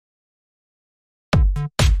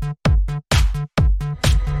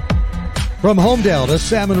From Homedale to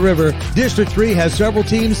Salmon River, District 3 has several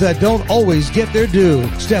teams that don't always get their due.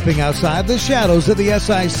 Stepping outside the shadows of the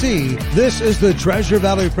SIC, this is the Treasure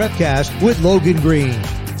Valley Prepcast with Logan Green.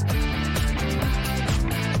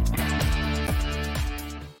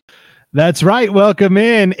 That's right. Welcome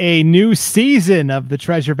in a new season of the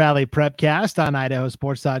Treasure Valley Prepcast on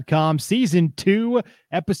idahosports.com. Season 2,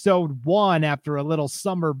 episode 1 after a little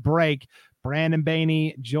summer break. Brandon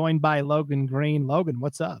Baney joined by Logan Green. Logan,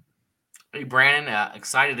 what's up? Hey, Brandon,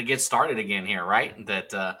 excited to get started again here, right?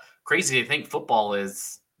 That crazy to think football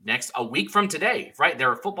is next a week from today, right? There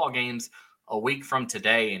are football games a week from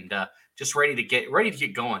today, and just ready to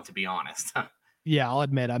get going, to be honest. Yeah, I'll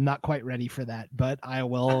admit I'm not quite ready for that, but I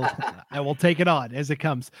will take it on as it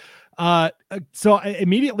comes. So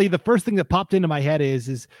immediately the first thing that popped into my head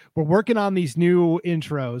is we're working on these new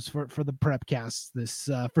intros for the Prepcast this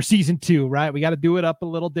for season 2, right? We got to do it up a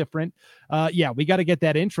little different. We got to get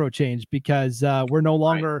that intro changed because we're no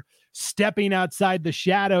longer stepping outside the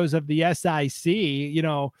shadows of the SIC. You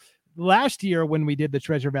know, last year when we did the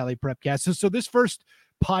Treasure Valley Prepcast, so this first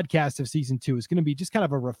podcast of season 2 is going to be just kind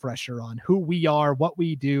of a refresher on who we are, what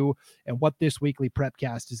we do, and what this weekly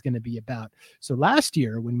Prepcast is going to be about. So last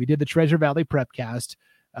year when we did the Treasure Valley Prepcast,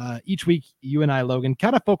 each week you and I, Logan,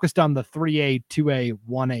 kind of focused on the 3A, 2A,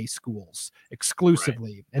 1A schools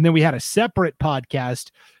exclusively. Right. And then we had a separate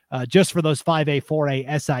podcast just for those 5A,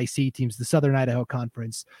 4A SIC teams, the Southern Idaho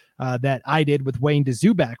Conference, that I did with Wayne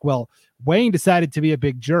DeZubak. Well, Wayne decided to be a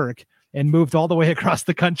big jerk and moved all the way across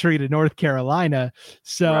the country to North Carolina.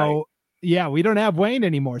 So, yeah, we don't have Wayne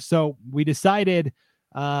anymore. So we decided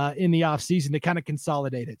in the off season to kind of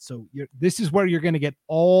consolidate it. So this is where you're going to get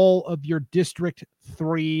all of your District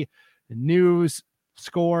 3 news,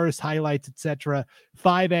 scores, highlights, etc.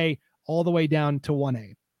 5A all the way down to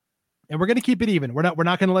 1A. And we're going to keep it even. We're not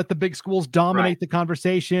going to let the big schools dominate the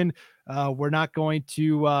conversation. We're not going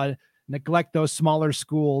to neglect those smaller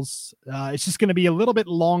schools. It's just going to be a little bit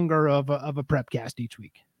longer of a Prepcast each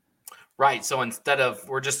week. Right. So instead of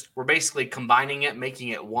we're basically combining it, making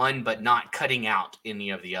it one, but not cutting out any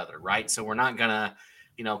of the other. Right. So we're not going to,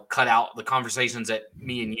 cut out the conversations that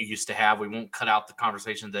me and you used to have. We won't cut out the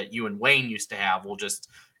conversations that you and Wayne used to have. We'll just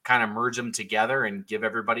kind of merge them together and give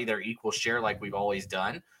everybody their equal share like we've always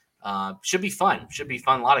done. Should be fun.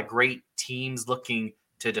 A lot of great teams looking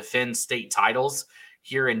to defend state titles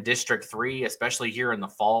here in District 3, especially here in the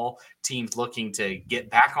fall, teams looking to get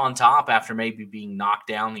back on top after maybe being knocked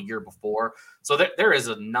down the year before. So there is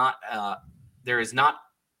not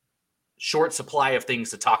short supply of things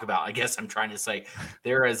to talk about. I guess I'm trying to say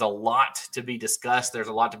there is a lot to be discussed. There's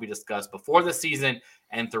a lot to be discussed before the season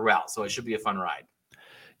and throughout. So it should be a fun ride.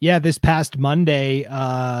 Yeah, this past Monday,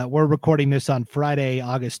 we're recording this on Friday,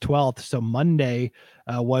 August 12th. So Monday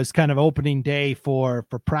was kind of opening day for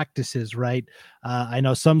practices, right? I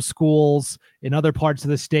know some schools in other parts of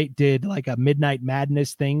the state did like a midnight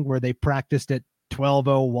madness thing where they practiced at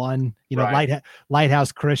 12:01,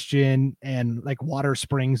 Lighthouse Christian and like Water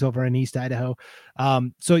Springs over in East Idaho.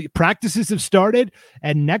 So practices have started,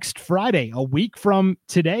 and next Friday, a week from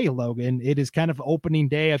today, Logan, it is kind of opening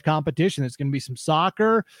day of competition. There's going to be some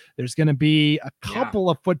soccer. There's going to be a couple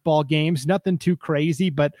of football games, nothing too crazy,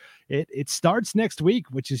 but it starts next week,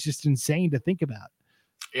 which is just insane to think about.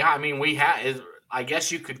 Yeah. I mean, I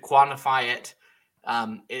guess you could quantify it,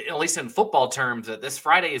 at least in football terms, that this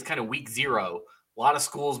Friday is kind of week 0. A lot of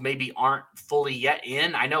schools maybe aren't fully yet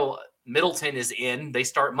in. I know Middleton is in. They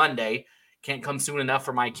start Monday. Can't come soon enough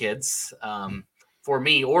for my kids, for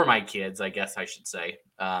me or my kids, I guess I should say.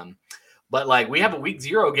 But like we have a week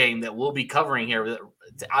 0 game that we'll be covering here.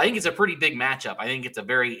 I think it's a pretty big matchup. I think it's a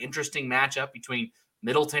very interesting matchup between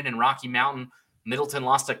Middleton and Rocky Mountain. Middleton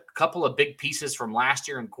lost a couple of big pieces from last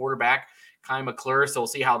year in quarterback Kai McClure. So we'll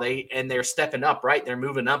see how they're stepping up, right? They're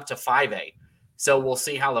moving up to 5A. So we'll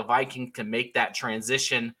see how the Vikings can make that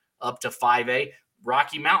transition up to 5A.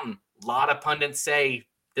 Rocky Mountain, a lot of pundits say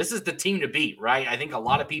this is the team to beat, right? I think a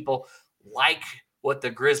lot of people like what the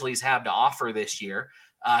Grizzlies have to offer this year.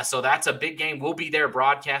 So that's a big game. We'll be there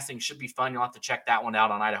broadcasting. Should be fun. You'll have to check that one out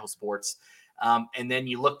on Idaho Sports. And then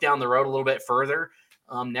you look down the road a little bit further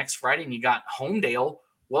next Friday, and you got Homedale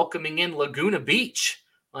welcoming in Laguna Beach.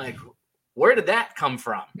 Like, where did that come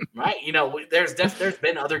from? Right. There's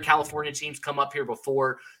been other California teams come up here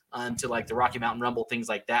before to like the Rocky Mountain Rumble, things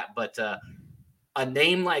like that. But a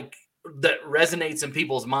name like that resonates in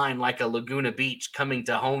people's mind, like a Laguna Beach coming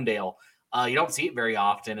to Homedale. You don't see it very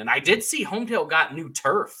often. And I did see Homedale got new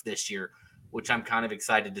turf this year, which I'm kind of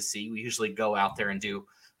excited to see. We usually go out there and do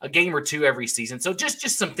a game or two every season. So just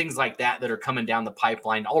some things like that are coming down the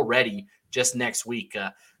pipeline already just next week.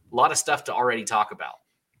 A lot of stuff to already talk about.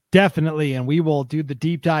 Definitely, and we will do the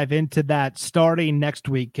deep dive into that starting next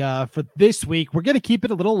week. For this week, we're going to keep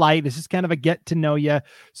it a little light. This is kind of a get to know you.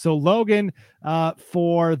 So, Logan,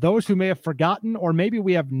 for those who may have forgotten, or maybe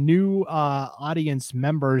we have new audience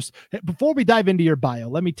members, before we dive into your bio,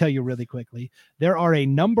 let me tell you really quickly, there are a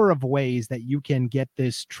number of ways that you can get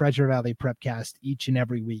this Treasure Valley Prepcast each and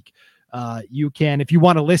every week. You can, if you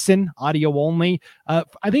want to listen audio only,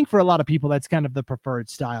 I think for a lot of people, that's kind of the preferred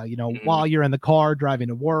style, while you're in the car driving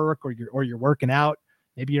to work, or you're working out,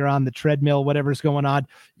 maybe you're on the treadmill, whatever's going on.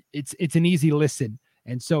 It's an easy listen.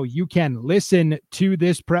 And so you can listen to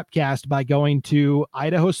this Prepcast by going to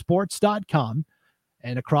idahosports.com,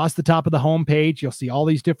 and across the top of the homepage, you'll see all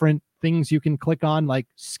these different things you can click on, like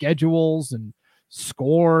schedules and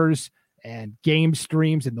scores and game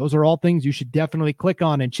streams, and those are all things you should definitely click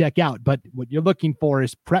on and check out. But what you're looking for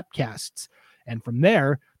is Prepcasts, and from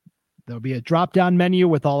there there'll be a drop-down menu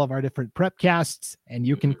with all of our different Prepcasts, and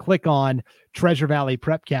you can click on Treasure Valley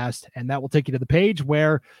Prepcast, and that will take you to the page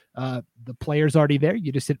where the player's already there.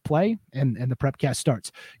 You just hit play, and the Prepcast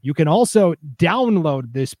starts. You can also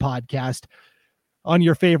download this podcast on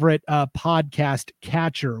your favorite podcast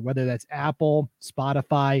catcher, whether that's Apple,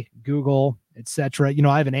 Spotify, Google, etc.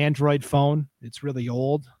 I have an Android phone. It's really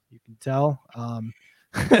old, you can tell. On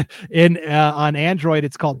Android,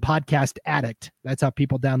 it's called Podcast Addict. That's how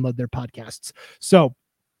people download their podcasts. So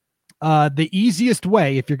the easiest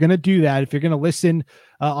way, if you're going to do that, if you're going to listen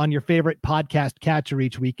on your favorite podcast catcher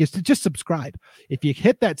each week, is to just subscribe. If you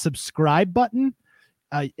hit that subscribe button,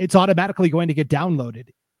 it's automatically going to get downloaded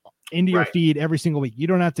into your feed every single week. You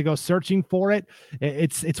don't have to go searching for it.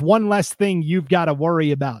 It's one less thing you've got to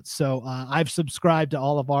worry about. So I've subscribed to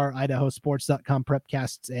all of our idahosports.com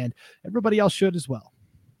Prepcasts, and everybody else should as well.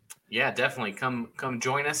 Yeah, definitely. Come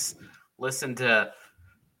join us. Listen to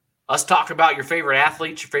us talk about your favorite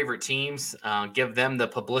athletes, your favorite teams. Give them the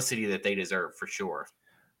publicity that they deserve, for sure.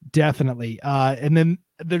 Definitely. And then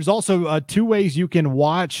there's also 2 ways you can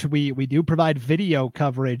watch. We do provide video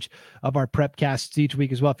coverage of our Prepcasts each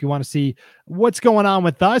week as well. If you want to see what's going on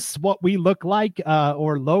with us, what we look like,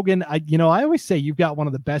 or Logan, I always say you've got one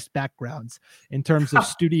of the best backgrounds in terms of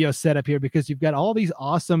studio setup here, because you've got all these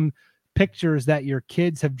awesome pictures that your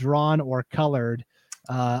kids have drawn or colored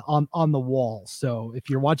on the wall. So if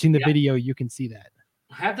you're watching the video, you can see that.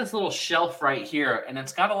 I have this little shelf right here, and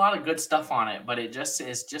it's got a lot of good stuff on it, but it just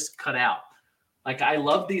is just cut out. Like, I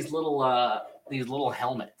love these little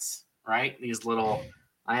helmets, right?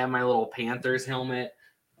 I have my little Panthers helmet,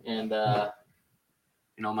 and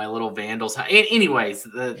my little Vandals. Anyways,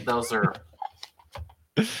 those are.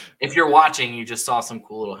 If you're watching, you just saw some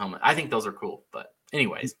cool little helmet. I think those are cool, but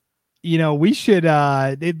anyways. We should.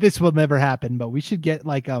 This will never happen, but we should get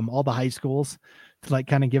all the high schools to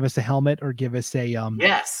kind of give us a helmet, or give us a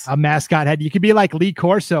mascot head. You could be like Lee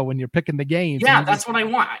Corso when you're picking the games. Yeah, that's what I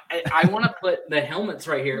want. I want to put the helmets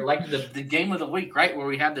right here, like the game of the week, right? Where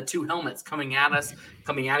we have the 2 helmets coming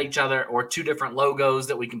at each other, or 2 different logos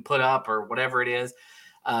that we can put up, or whatever it is.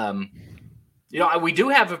 We do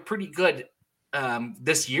have a pretty good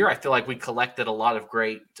this year. I feel like we collected a lot of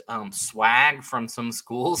great swag from some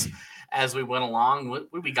schools as we went along.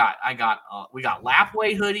 We got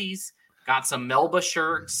Lapway hoodies. Got some Melba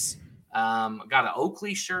shirts. Got an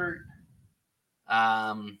Oakley shirt.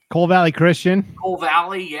 Cole Valley Christian. Cole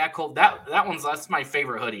Valley, yeah. That's my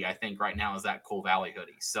favorite hoodie, I think, right now, is that Cole Valley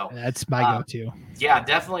hoodie. So that's my go-to. Yeah,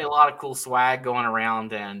 definitely a lot of cool swag going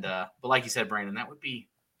around, and but like you said, Brandon, that would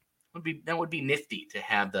be nifty to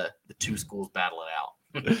have the 2 schools battle it out.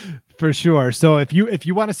 For sure. So if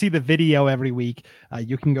you want to see the video every week,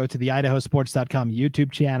 you can go to the idahosports.com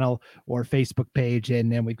YouTube channel or Facebook page,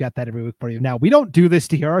 and then we've got that every week for you. Now, we don't do this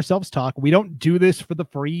to hear ourselves talk. We don't do this for the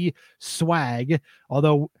free swag,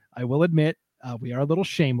 although I will admit we are a little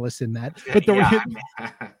shameless in that.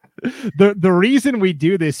 But the reason we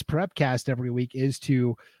do this Prepcast every week is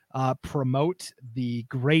to promote the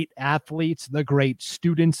great athletes, the great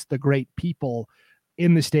students, the great people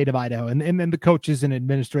in the state of Idaho, and then the coaches and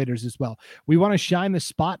administrators as well. We want to shine the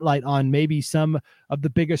spotlight on maybe some of the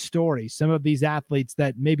biggest stories, some of these athletes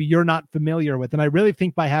that maybe you're not familiar with. And I really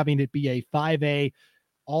think by having it be a 5A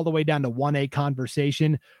all the way down to 1A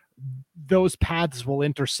conversation, those paths will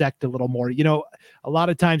intersect a little more. A lot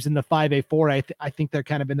of times in the 5A, 4A, I think they're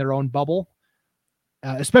kind of in their own bubble.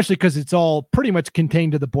 Especially because it's all pretty much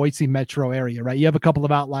contained to the Boise metro area, right? You have a couple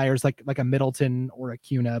of outliers like a Middleton or a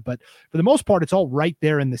Cuna, but for the most part, it's all right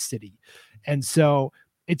there in the city. And so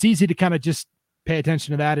it's easy to kind of just pay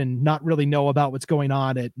attention to that and not really know about what's going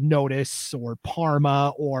on at Notice or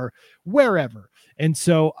Parma or wherever. And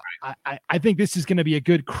so I think this is going to be a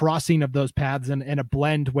good crossing of those paths and a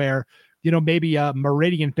blend where maybe a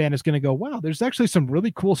Meridian fan is going to go, wow, there's actually some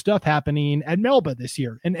really cool stuff happening at Melba this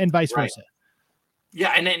year, and vice versa.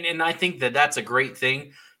 Yeah. And I think that's a great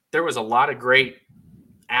thing. There was a lot of great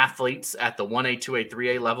athletes at the 1A, 2A,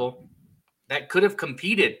 3A level that could have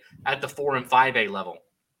competed at the 4 and 5A level.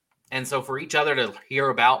 And so for each other to hear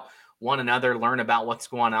about one another, learn about what's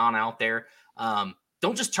going on out there,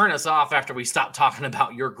 don't just turn us off after we stop talking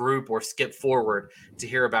about your group or skip forward to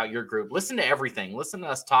hear about your group. Listen to everything. Listen to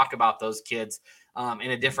us talk about those kids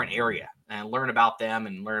in a different area and learn about them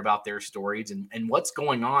and learn about their stories and what's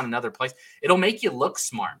going on in other places. It'll make you look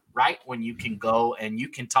smart, right? When you can go and you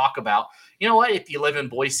can talk about, you know what, if you live in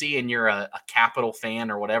Boise and you're a Capital fan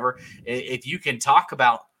or whatever, if you can talk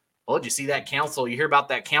about, oh, did you see that council? You hear about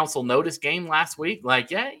that council notice game last week? Like,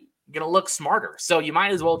 yeah, you're going to look smarter. So you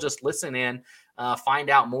might as well just listen in, find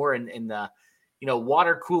out more in the,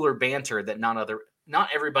 water cooler banter that not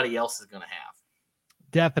everybody else is going to have.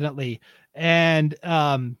 Definitely. And,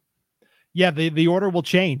 the order will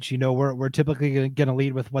change. We're typically going to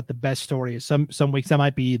lead with what the best story is. Some weeks that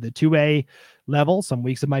might be the 2A level. Some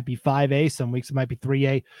weeks it might be 5A. Some weeks it might be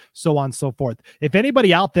 3A, so on and so forth. If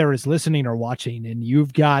anybody out there is listening or watching and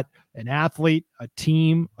you've got an athlete, a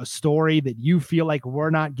team, a story that you feel like we're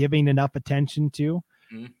not giving enough attention to,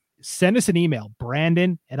 send us an email,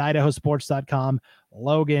 Brandon@idahosports.com,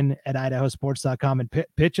 Logan@idahosports.com, and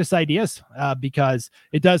pitch us ideas because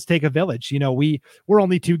it does take a village. We're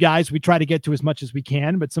only two guys. We try to get to as much as we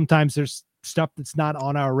can, but sometimes there's stuff that's not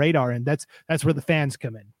on our radar, and that's where the fans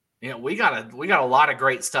come in. Yeah, we got a lot of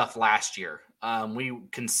great stuff last year. We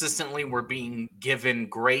consistently were being given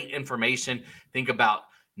great information. Think about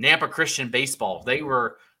Nampa Christian baseball. They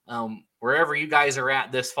were wherever you guys are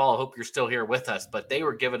at this fall. I hope you're still here with us, but they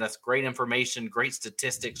were giving us great information, great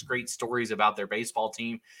statistics, great stories about their baseball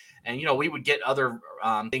team. And, we would get other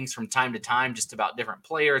things from time to time, just about different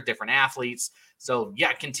players, different athletes. So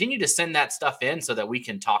yeah, continue to send that stuff in so that we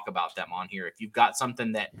can talk about them on here. If you've got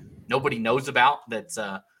something that nobody knows about, that's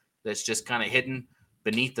just kind of hidden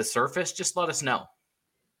beneath the surface, just let us know.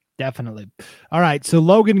 Definitely. All right. So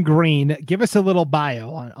Logan Green, give us a little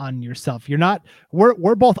bio on yourself.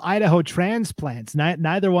 We're both Idaho transplants.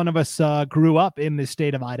 Neither one of us grew up in the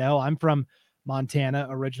state of Idaho. I'm from Montana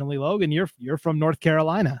originally. Logan, you're from North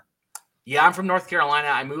Carolina. Yeah, I'm from North Carolina.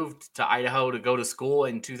 I moved to Idaho to go to school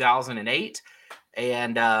in 2008.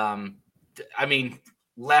 And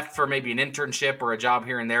left for maybe an internship or a job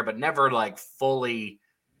here and there, but never like fully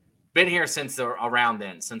been here since around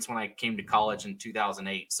then, since when I came to college in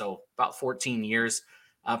 2008. So about 14 years,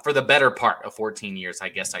 for the better part of 14 years, I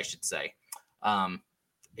guess I should say.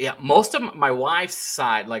 Most of my wife's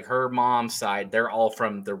side, like her mom's side, they're all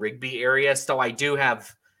from the Rigby area. So I did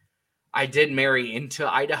marry into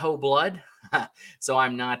Idaho blood. So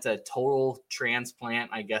I'm not a total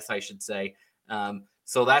transplant, I guess I should say.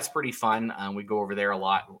 So that's pretty fun. We go over there a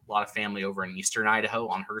lot of family over in Eastern Idaho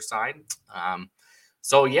on her side.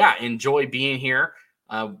 So yeah, enjoy being here.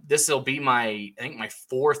 This will be my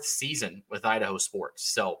fourth season with Idaho Sports.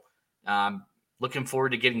 So looking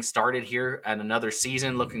forward to getting started here at another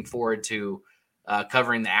season. Looking forward to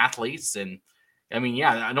covering the athletes. And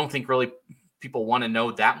I don't think really people want to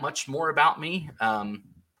know that much more about me.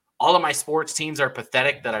 All of my sports teams are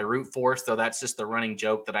pathetic that I root for. So that's just the running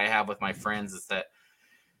joke that I have with my friends is that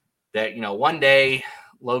one day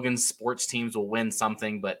Logan's sports teams will win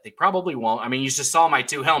something, but they probably won't. You just saw my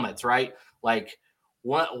two helmets, right? Like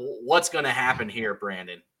what's going to happen here,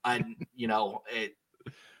 Brandon?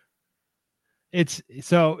 It's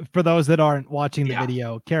so for those that aren't watching the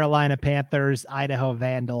video, Carolina Panthers, Idaho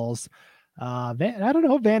Vandals. I don't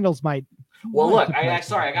know. Vandals might. Well, look,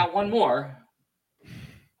 I got one more.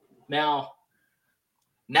 Now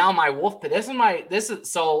my wolf pit.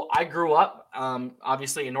 So I grew up,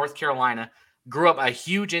 obviously in North Carolina. Grew up a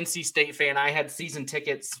huge NC State fan. I had season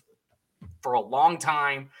tickets for a long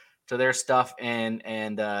time to their stuff, and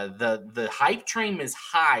the hype train is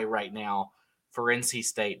high right now for NC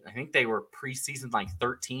State. I think they were preseason like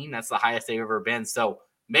 13. That's the highest they've ever been. So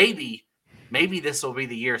maybe this will be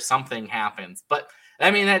the year something happens. But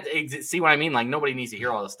see what I mean? Like nobody needs to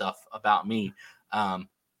hear all this stuff about me.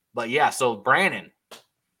 But yeah. So Brandon,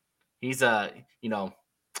 he's you're a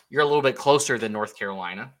little bit closer than North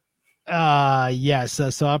Carolina. Yes.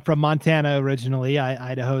 So I'm from Montana originally,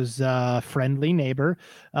 Idaho's friendly neighbor.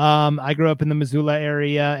 I grew up in the Missoula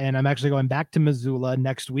area, and I'm actually going back to Missoula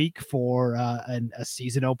next week for a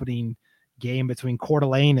season opening game between Coeur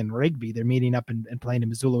d'Alene and Rigby. They're meeting up and playing in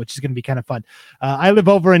Missoula, which is going to be kind of fun. I live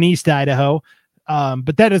over in East Idaho.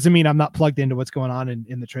 But that doesn't mean I'm not plugged into what's going on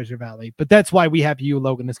in the Treasure Valley. But that's why we have you,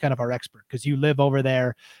 Logan, as kind of our expert, because you live over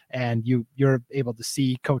there and you're able to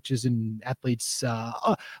see coaches and athletes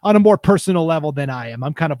on a more personal level than I am.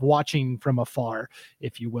 I'm kind of watching from afar,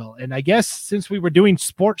 if you will. And I guess since we were doing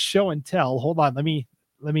sports show and tell, hold on, let me,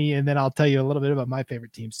 and then I'll tell you a little bit about my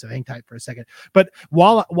favorite teams. So hang tight for a second. But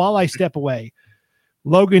while I step away,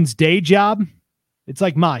 Logan's day job, it's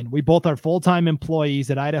like mine. We both are full-time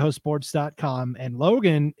employees at idahosports.com, and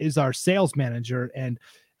Logan is our sales manager. And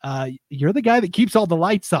you're the guy that keeps all the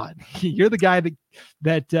lights on. You're the guy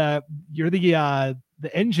that you're the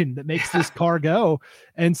engine that makes this car go.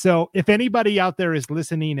 And so if anybody out there is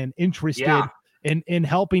listening and interested in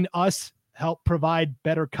helping us help provide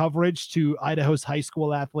better coverage to Idaho's high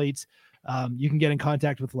school athletes, you can get in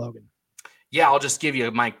contact with Logan. Yeah, I'll just give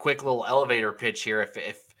you my quick little elevator pitch here.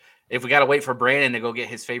 If we got to wait for Brandon to go get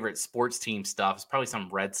his favorite sports team stuff, it's probably some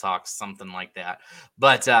Red Sox, something like that.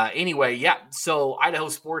 But anyway, yeah. So Idaho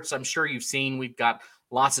Sports, I'm sure you've seen, we've got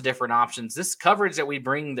lots of different options. This coverage that we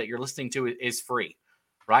bring that you're listening to is free,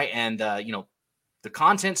 right? And, the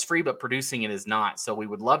content's free, but producing it is not. So we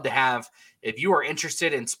would love to have, if you are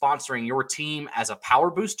interested in sponsoring your team as a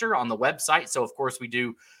power booster on the website. So of course we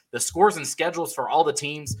do the scores and schedules for all the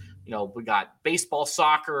teams. We got baseball,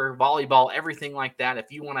 soccer, volleyball, everything like that.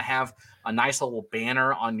 If you want to have a nice little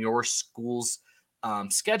banner on your school's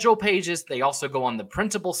schedule pages, they also go on the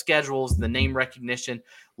printable schedules, the name recognition,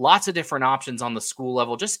 lots of different options on the school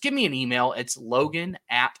level. Just give me an email. It's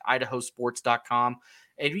logan@idahosports.com.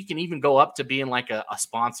 And we can even go up to being like a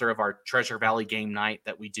sponsor of our Treasure Valley game night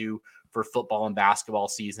that we do for football and basketball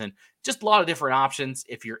season. Just a lot of different options.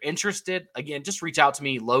 If you're interested, again, just reach out to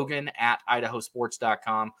me,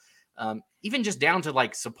 logan@idahosports.com. Even just down to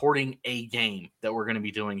like supporting a game that we're going to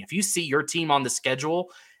be doing. If you see your team on the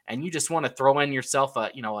schedule and you just want to throw in yourself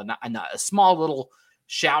a small little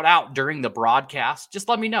shout out during the broadcast, just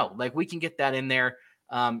let me know. Like we can get that in there.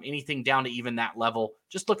 Anything down to even that level,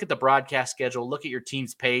 just look at the broadcast schedule, look at your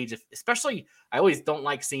team's page. Especially, I always don't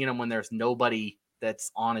like seeing them when there's nobody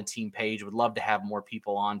that's on a team page. Would love to have more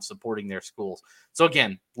people on supporting their schools. So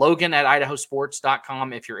again,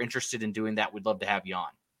 Logan@idahosports.com. If you're interested in doing that, we'd love to have you on.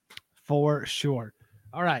 For sure.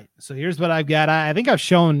 All right. So here's what I've got. I think I've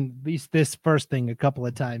shown at least this first thing a couple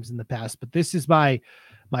of times in the past, but this is my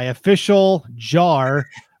official jar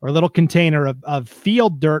or little container of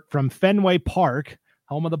field dirt from Fenway Park,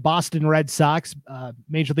 home of the Boston Red Sox,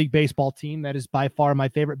 Major League Baseball team. That is by far my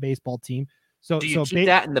favorite baseball team. So do you keep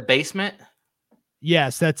that in the basement?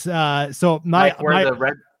 Yes, that's where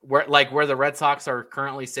the Red Sox are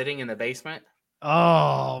currently sitting in the basement.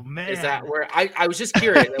 Oh man, is that where I was just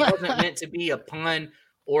curious? It wasn't meant to be a pun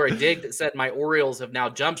or a dig that said my Orioles have now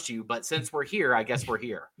jumped you, but since we're here, I guess we're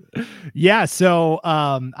here. Yeah. So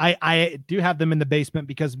I do have them in the basement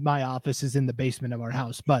because my office is in the basement of our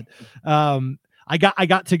house. But I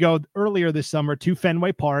got to go earlier this summer to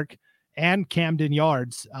Fenway Park and Camden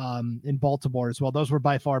Yards in Baltimore as well. Those were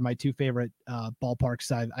by far my two favorite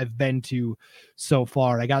ballparks I've been to so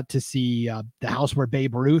far. I got to see the house where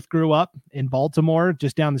Babe Ruth grew up in Baltimore,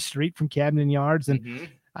 just down the street from Camden Yards. And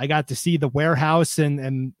I got to see the warehouse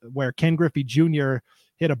and where Ken Griffey Jr.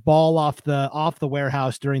 hit a ball off the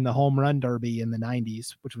warehouse during the home run derby in the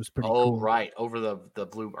 90s, which was pretty cool. Oh, right. Over the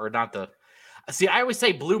blue, or not the, see, I always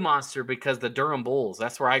say Blue Monster because the Durham Bulls,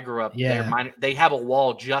 that's where I grew up. Yeah. They have a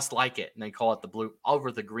wall just like it, and they call it the blue,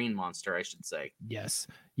 over the Green Monster, I should say. Yes.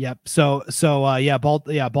 Yep. So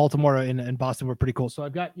Baltimore and Boston were pretty cool. So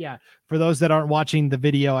I've got, for those that aren't watching the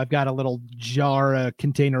video, I've got a little jar,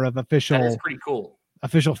 container of official. That is pretty cool.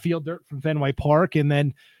 Official field dirt from Fenway Park. And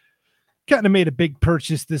then kind of made a big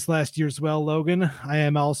purchase this last year as well, Logan. I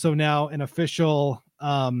am also now an official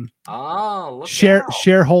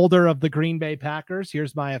shareholder of the Green Bay Packers.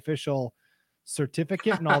 Here's my official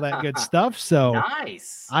certificate and all that good stuff. So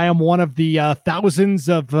nice. I am one of the thousands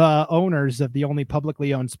of owners of the only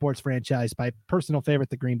publicly owned sports franchise. My personal favorite,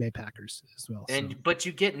 the Green Bay Packers as well. But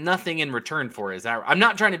you get nothing in return for it. Is that, I'm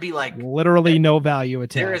not trying to be like literally no value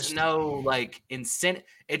attached. There is no like incentive.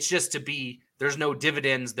 It's just to be, there's no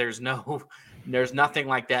dividends. There's nothing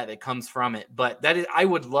like that comes from it. But I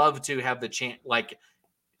would love to have the chance. Like,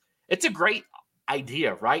 it's a great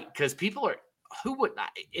idea, right? Because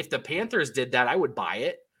if the Panthers did that, I would buy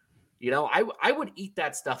it. I would eat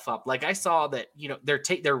that stuff up. Like I saw that,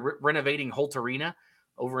 they're renovating Holt Arena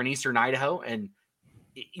over in Eastern Idaho. And,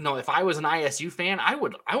 if I was an ISU fan, I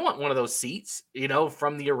want one of those seats,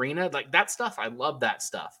 from the arena, like that stuff. I love that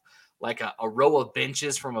stuff. Like a row of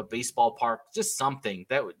benches from a baseball park, just something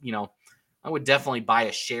that would, I would definitely buy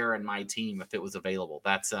a share in my team if it was available.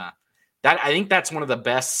 I think that's one of the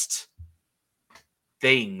best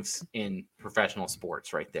things in professional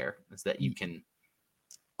sports right there, is that you can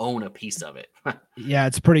own a piece of it. Yeah,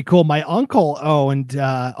 it's pretty cool. My uncle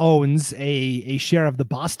owns a share of the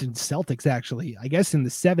Boston Celtics, actually. I guess in the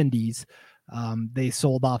 70s, they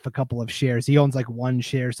sold off a couple of shares. He owns like one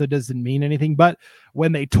share, so it doesn't mean anything. But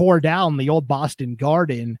when they tore down the old Boston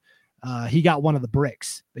Garden, he got one of the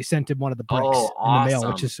bricks. They sent him one of the bricks in the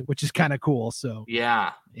mail, which is kind of cool. So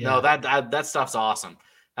yeah. No, that stuff's awesome.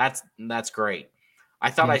 That's great. I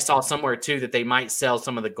thought I saw somewhere too that they might sell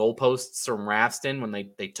some of the goalposts from Rafston when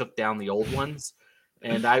they took down the old ones.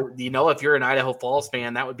 And if you're an Idaho Falls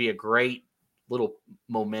fan, that would be a great little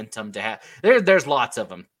momentum to have. There's lots of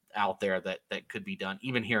them out there that could be done,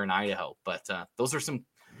 even here in Idaho. But those are some.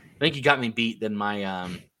 I think you got me beat than my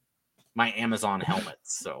my Amazon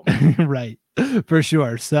helmets. So right, for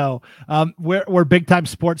sure. So we're big time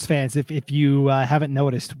sports fans. If you haven't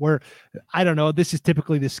noticed, I don't know. This is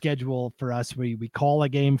typically the schedule for us. We call a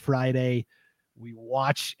game Friday. We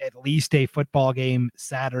watch at least a football game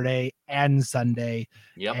Saturday and Sunday.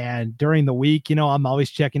 Yep. And during the week, I'm always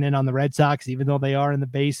checking in on the Red Sox, even though they are in the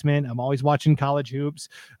basement. I'm always watching college hoops.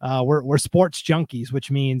 We're sports junkies,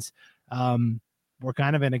 which means we're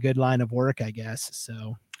kind of in a good line of work, I guess.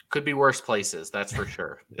 So could be worse places, that's for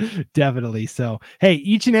sure. Definitely. So, hey,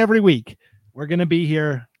 each and every week, we're going to be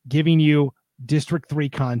here giving you District 3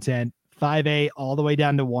 content, 5A all the way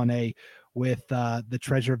down to 1A with the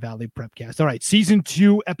Treasure Valley Prepcast. All right, Season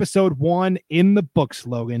 2, Episode 1 in the books,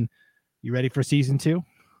 Logan. You ready for Season 2?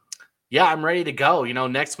 Yeah, I'm ready to go.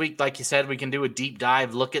 Next week, like you said, we can do a deep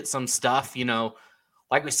dive, look at some stuff.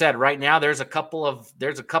 Like we said, right now, there's a couple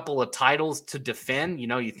of titles to defend.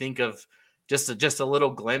 You think of just a little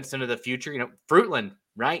glimpse into the future. Fruitland,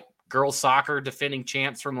 right? Girls soccer defending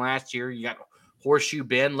champs from last year. You got Horseshoe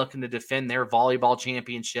Bend looking to defend their volleyball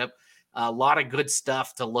championship. A lot of good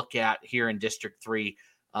stuff to look at here in District 3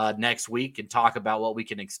 next week and talk about what we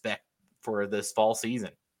can expect for this fall season.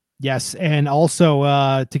 Yes, and also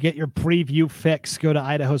to get your preview fix, go to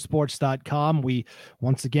idahosports.com. We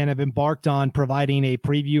once again have embarked on providing a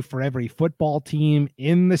preview for every football team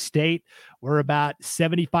in the state. We're about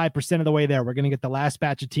 75% of the way there. We're going to get the last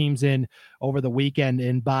batch of teams in over the weekend,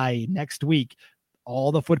 and by next week,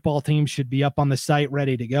 all the football teams should be up on the site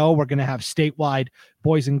ready to go. We're going to have statewide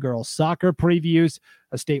boys and girls soccer previews,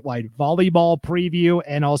 a statewide volleyball preview,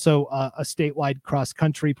 and also a statewide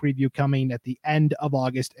cross-country preview coming at the end of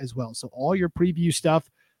August as well. So all your preview stuff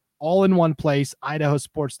all in one place,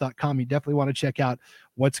 idahosports.com. You definitely want to check out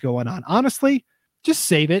what's going on. Honestly, just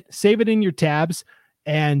save it in your tabs.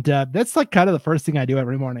 And that's like kind of the first thing I do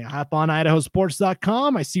every morning. I hop on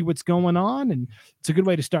idahosports.com. I see what's going on, and it's a good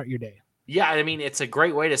way to start your day. Yeah, I mean, it's a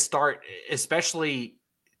great way to start, especially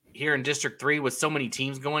here in District 3 with so many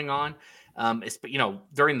teams going on.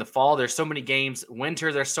 During the fall, there's so many games.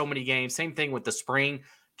 Winter, there's so many games. Same thing with the spring.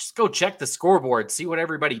 Just go check the scoreboard, see what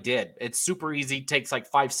everybody did. It's super easy. It takes like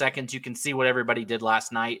 5 seconds. You can see what everybody did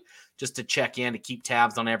last night just to check in, to keep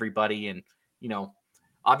tabs on everybody. And,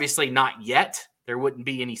 obviously not yet. There wouldn't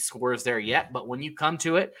be any scores there yet. But when you come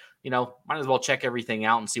to it, might as well check everything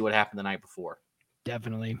out and see what happened the night before.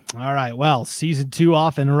 Definitely. All right. Well, Season 2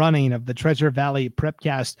 off and running of the Treasure Valley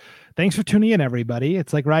Prepcast. Thanks for tuning in, everybody.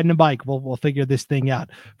 It's like riding a bike. We'll figure this thing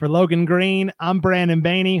out. For Logan Green, I'm Brandon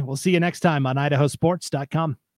Baney. We'll see you next time on idahosports.com.